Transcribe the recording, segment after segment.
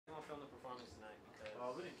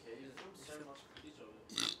Oh, we didn't care. You filmed so much footage of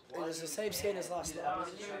it. It was the same scene as last night.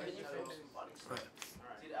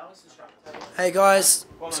 Hey guys,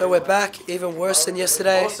 so we're back, even worse than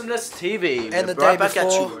yesterday. Awesomeness TV. And the day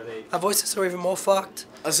before. Our voices are even more fucked.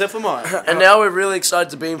 Except for mine. And now we're really excited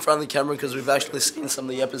to be in front of the camera because we've actually seen some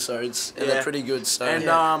of the episodes and they're pretty good. So and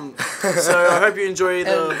so I hope you enjoy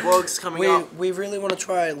the vlogs coming up. We really want to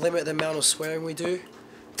try and limit the amount of swearing we do.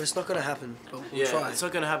 But it's not going to happen, but we'll try. It's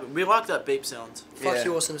not going to happen. We like that beep sound. Fuck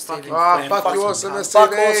you, Awesomeness TV. Fuck you, Awesomeness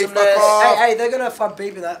TV. Fuck off. Hey, they're going to fuck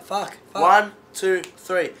beeping that. Fuck. 1, 2,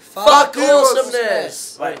 3. Fuck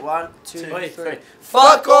Awesomeness. Wait, 1, 2, 3.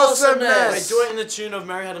 Fuck Awesomeness. Wait, do it in the tune of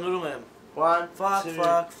Mary Had a Little Lamb. 1, fuck, 2,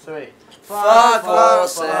 fuck, 3. Fuck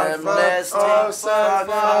Awesomeness. Fuck, fuck,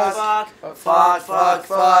 fuck, fuck,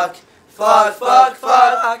 fuck. Fuck, fuck,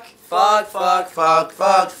 fuck. Fuck, fuck, fuck,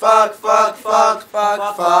 fuck, fuck, fuck, fuck,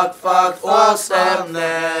 fuck, fuck, awesomeness.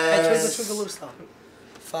 Hey, twinkle, little star.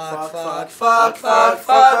 Fuck, fuck, fuck, fuck,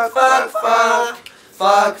 fuck, fuck, fuck.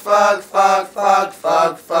 Fuck, fuck, fuck, fuck,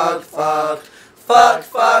 fuck, fuck, fuck. Fuck,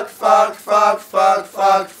 fuck, fuck, fuck, fuck,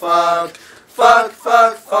 fuck, fuck. Fuck,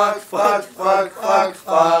 fuck, fuck, fuck, fuck, fuck,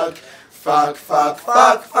 fuck. Fuck, fuck,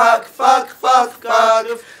 fuck, fuck, fuck, fuck, fuck.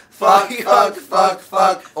 Fuck, fuck, fuck,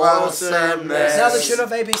 fuck, awesomeness. Now the tune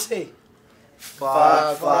of ABC.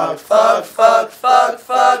 Fuck, fuck, fuck, fuck, fuck,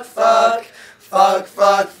 fuck, fuck. Fuck,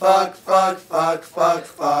 fuck, fuck, fuck, fuck, fuck,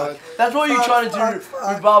 fuck. That's what you're trying to do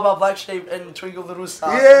with Baba Black Sheep and Twinkle Little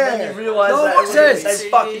Star. Yeah. And then you realise that it was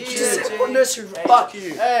fuck you. Fuck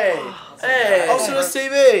you. Hey. Hey. Awesomeness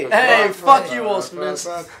TV. Hey, fuck you, Awesomeness.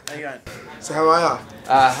 There you go. So how are ya?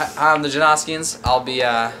 Hi, I'm the Janaskians.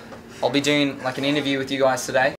 I'll be doing like an interview with you guys today.